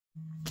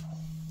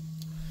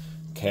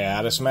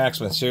Catus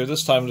Maximus here.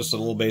 This time just a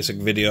little basic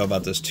video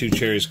about this 2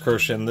 Cherries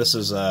Kirschen. This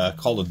is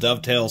called a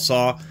Dovetail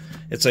saw.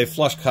 It's a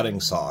flush cutting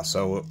saw,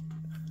 so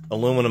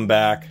aluminum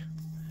back,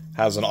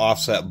 has an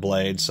offset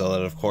blade so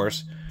that of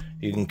course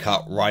you can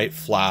cut right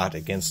flat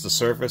against the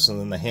surface, and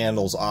then the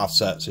handle's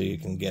offset so you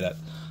can get it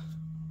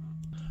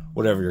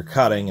whatever you're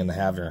cutting and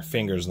have your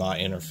fingers not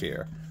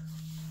interfere.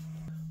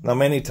 Now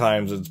many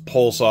times it's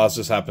pole saws.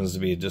 This happens to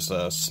be just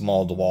a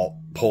small DeWalt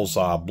pole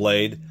saw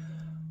blade.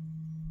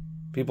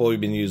 People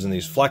have been using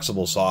these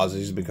flexible saws.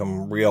 These have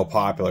become real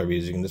popular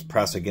because you can just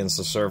press against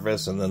the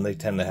surface, and then they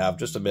tend to have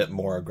just a bit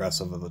more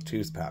aggressive of a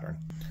tooth pattern.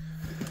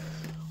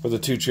 Where the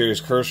 2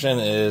 Cherries Kirschen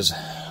is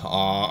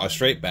a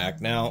straight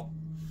back. Now,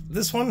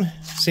 this one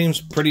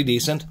seems pretty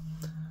decent.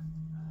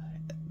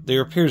 There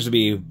appears to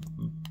be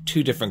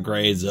 2 different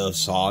grades of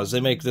saws.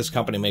 This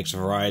company makes a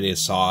variety of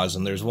saws,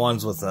 and there's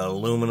ones with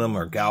aluminum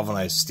or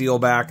galvanized steel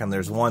back, and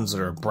there's ones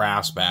that are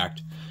brass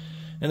backed.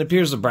 And it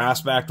appears the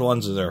brass-backed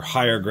ones are their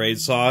higher grade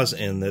saws,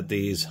 and that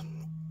these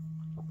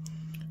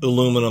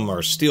aluminum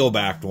or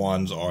steel-backed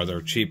ones are their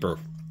cheaper.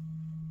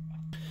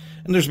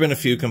 And there's been a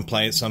few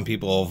complaints. Some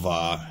people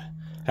have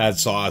had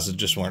saws that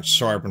just weren't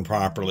sharpened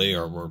properly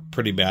or were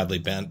pretty badly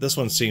bent. This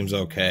one seems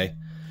okay.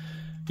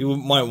 You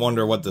might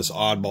wonder what this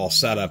oddball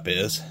setup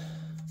is.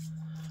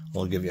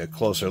 We'll give you a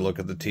closer look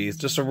at the teeth.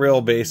 Just a real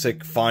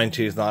basic fine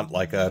tooth, not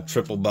like a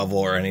triple bevel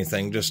or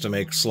anything, just to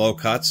make slow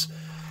cuts.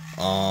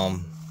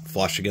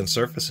 Flush against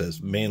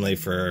surfaces, mainly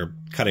for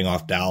cutting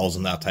off dowels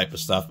and that type of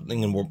stuff. It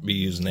can be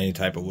used in any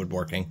type of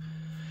woodworking.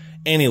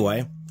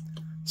 Anyway,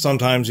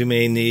 sometimes you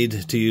may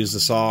need to use the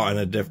saw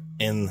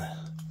in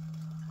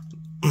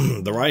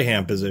the right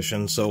hand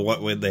position. So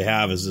what they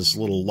have is this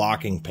little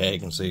locking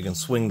peg, and so you can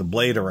swing the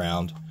blade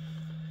around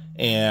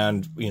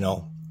and, you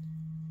know,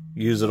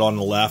 use it on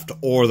the left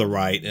or the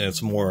right, and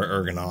it's more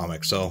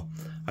ergonomic. So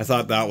I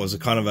thought that was a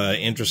kind of an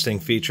interesting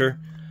feature.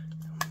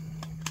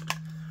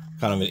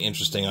 Kind of an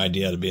interesting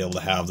idea to be able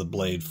to have the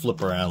blade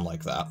flip around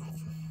like that.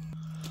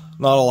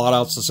 Not a lot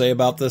else to say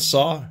about this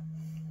saw.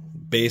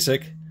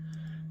 Basic.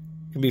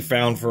 Can be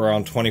found for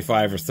around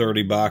 25 or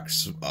 30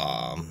 bucks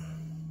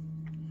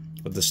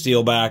with the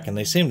steel back, and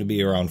they seem to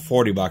be around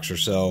 40 bucks or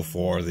so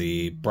for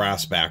the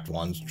brass backed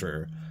ones, which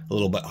are a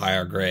little bit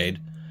higher grade.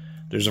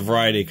 There's a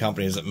variety of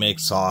companies that make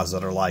saws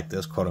that are like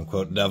this, quote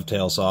unquote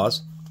dovetail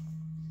saws.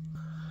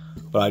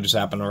 But I just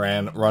happened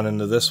to run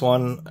into this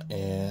one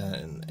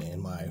in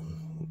my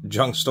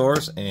junk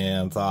stores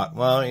and thought,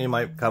 well, it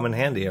might come in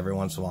handy every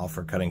once in a while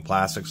for cutting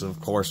plastics.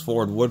 Of course,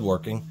 for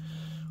woodworking,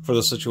 for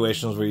the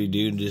situations where you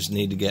do just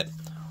need to get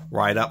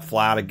right up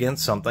flat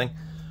against something.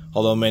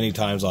 Although many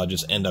times I'll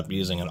just end up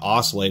using an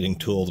oscillating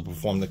tool to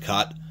perform the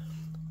cut.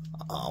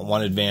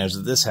 One advantage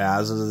that this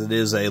has is it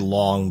is a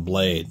long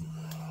blade,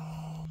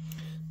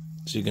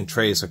 so you can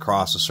trace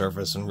across the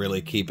surface and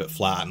really keep it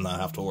flat and not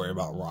have to worry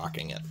about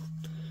rocking it.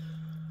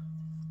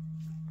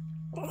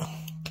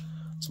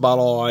 That's about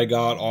all I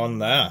got on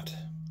that.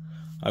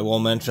 I will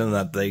mention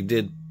that they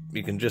did,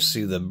 you can just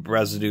see the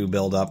residue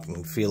build up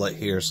and feel it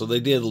here. So they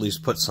did at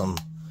least put some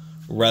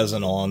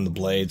resin on the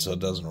blade so it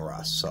doesn't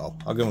rust. So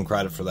I'll give them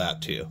credit for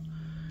that too.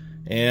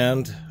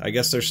 And I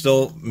guess they're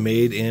still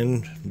made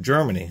in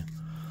Germany.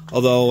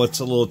 Although it's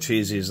a little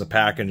cheesy as the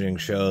packaging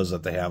shows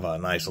that they have a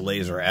nice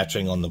laser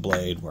etching on the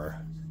blade,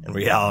 where in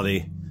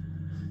reality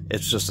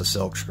it's just a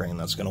silk screen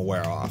that's going to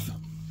wear off.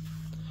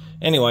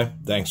 Anyway,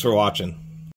 thanks for watching.